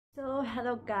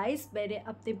Hello guys, मैंने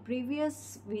अपने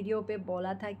previous video पे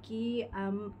बोला था कि I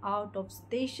am out of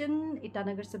station,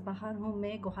 Itanagar से बाहर हूँ,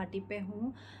 मैं गुवाहाटी पे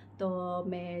हूँ। तो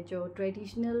मैं जो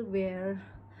ट्रेडिशनल वेयर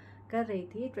कर रही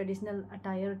थी, ट्रेडिशनल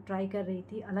अटायर ट्राई कर रही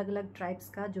थी अलग अलग ट्राइब्स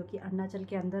का, जो कि अरुणाचल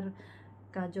के अंदर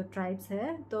का जो ट्राइब्स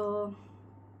है, तो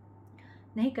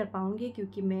नहीं कर पाऊँगी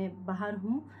क्योंकि मैं बाहर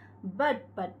हूँ।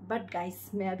 बट गाइस,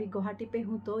 मैं अभी गुवाहाटी पे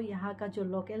हूँ, तो यहाँ का जो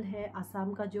लोकल है,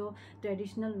 आसाम का जो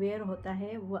ट्रेडिशनल वेयर होता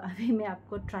है, वो अभी मैं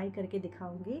आपको ट्राई करके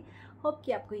दिखाऊंगी। होप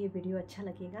कि आपको ये वीडियो अच्छा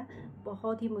लगेगा।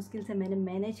 बहुत ही मुश्किल से मैंने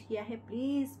मैनेज किया है।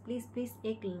 प्लीज़ प्लीज़ प्लीज़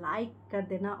एक लाइक कर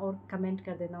देना और कमेंट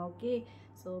कर देना, ओके।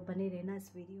 सो बने रहना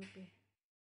इस वीडियो पे।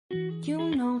 You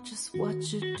know just what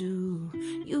you do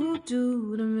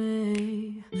to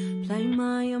me. Play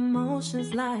my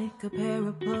emotions like a pair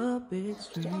of puppet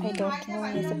strings. I don't know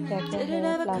ये सब क्या क्या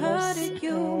है, फ्लावर्स है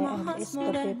एंड इस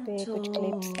डब्बे पे कुछ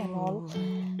क्लिप्स एंड ऑल,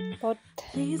 बहुत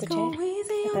कुछ है,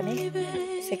 पता नहीं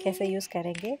इसे कैसे यूज़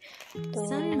करेंगे। तो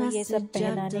ये सब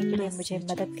पहनाने के लिए मुझे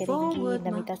मदद करेंगी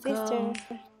Namita sister.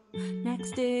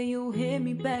 Next day you hit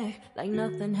me back like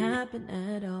nothing happened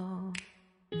at all.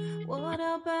 What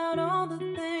about all the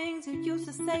things you used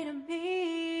to say to me?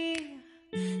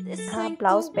 हाँ,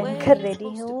 ब्लाउज पहन कर रेडी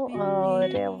हूँ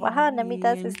और वहाँ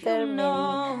नमिता सिस्टर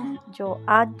मेरी जो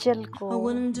आंचल को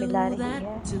मिला रही है।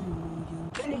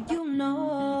 You know,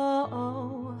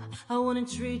 I wouldn't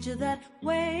treat you that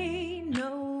way,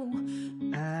 no.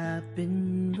 I've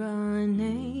been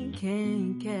running,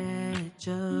 can't catch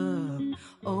up.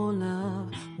 Oh love,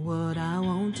 what I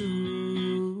won't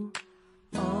do.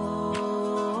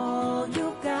 Oh, you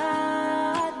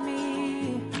got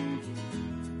me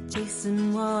chasing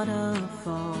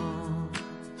waterfall.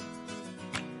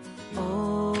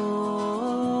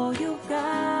 Oh, you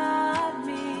got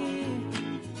me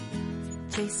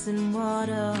chasing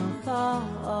waterfall.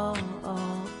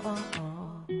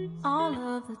 All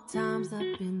of the times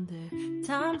I've been there,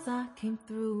 times I came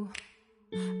through,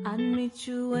 I'd meet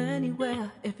you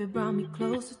anywhere if it brought me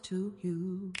closer to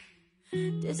you.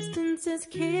 Distance is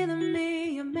killing me,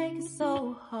 you make it so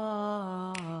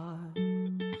hard.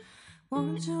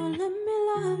 Won't you let me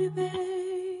love you,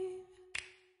 babe?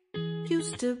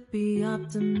 Used to be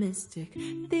optimistic,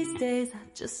 these days I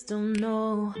just don't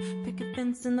know. Pick a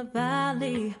fence in the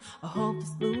valley, I hope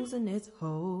it's losing its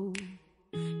hold.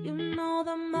 You know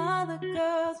them other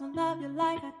girls won't love you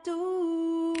like I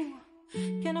do.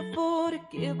 Can't afford to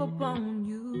give up on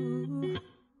you.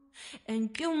 And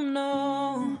you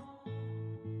know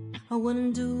I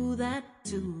wouldn't do that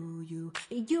to you.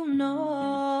 You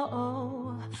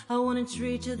know I wouldn't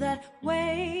treat you that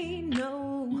way, no.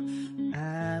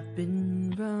 I've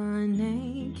been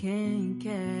running, can't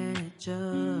catch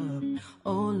up.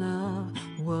 Oh love,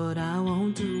 what I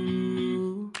won't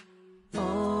do.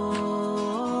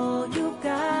 Oh, you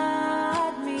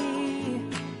got me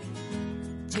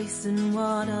chasing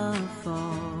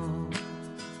waterfall.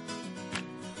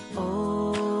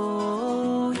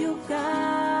 Oh, you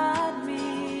got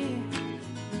me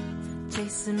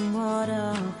chasing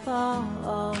waterfall.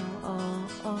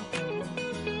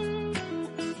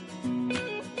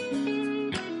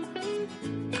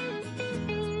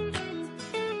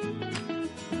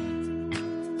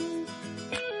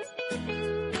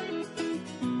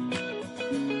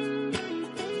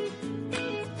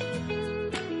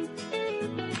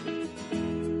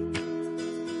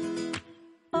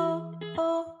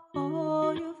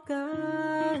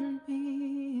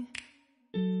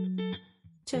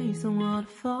 Chasing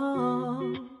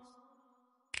waterfalls.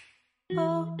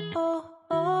 Oh, oh,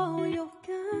 oh, you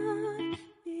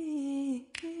got me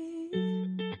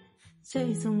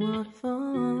chasing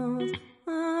waterfalls.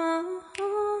 Oh,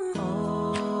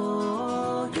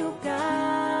 oh, you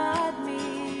got me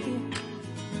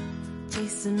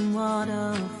chasing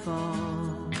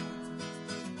waterfalls.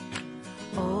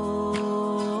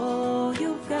 Oh,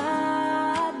 you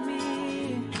got me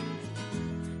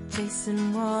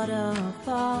chasing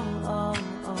waterfall.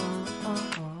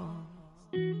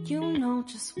 You know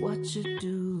just what you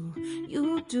do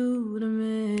to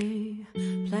me.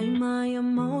 Play my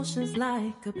emotions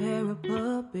like a pair of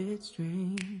puppet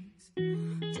strings.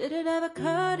 Did it ever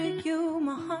occur to you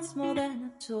my heart's more than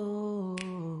a toy?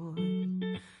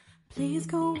 Please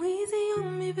go easy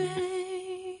on me,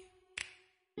 babe.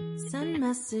 Send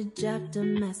message after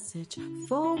message,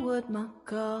 forward my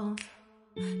calls.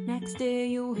 Next day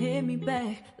you hit me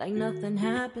back like nothing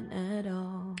happened at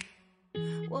all.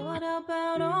 What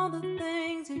about all the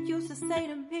things you used to say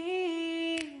to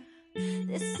me?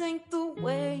 This ain't the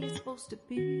way it's supposed to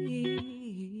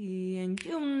be. And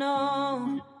you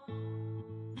know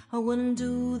I wouldn't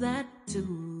do that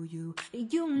to you.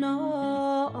 You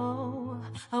know,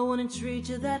 I wouldn't treat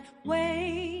you that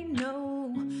way,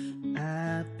 no.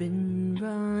 I've been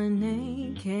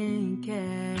running, can't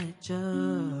catch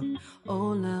up. Oh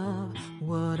love,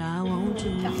 what I won't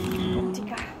do.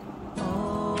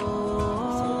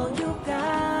 Oh, you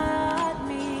got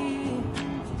me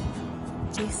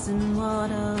chasing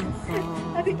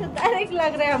waterfalls. अभी तो direct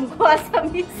लग रहा है हमको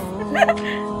आसामी से।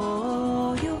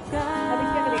 Oh, you got अभी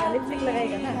क्या करेगा, लिपस्टिक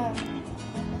लगाएगा ना।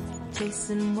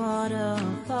 chasing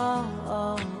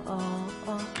waterfalls.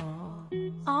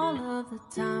 All of the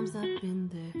times I've been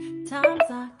there, times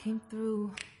I came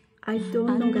through. I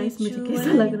don't know guys, मुझे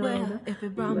कैसा लग रहा होगा। If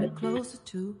it brought me closer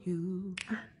to you.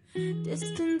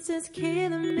 Distance is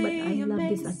killing me. But I love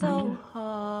this attire.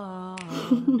 Hard.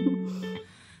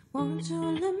 Won't you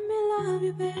let me love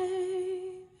you, babe?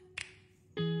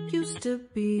 Used to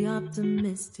be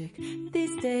optimistic.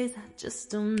 These days I just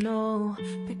don't know.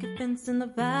 Pick a fence in the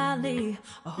valley.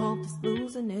 I hope it's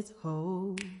losing its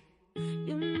hold.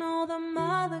 You know the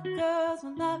other girls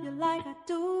will love you like I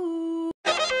do.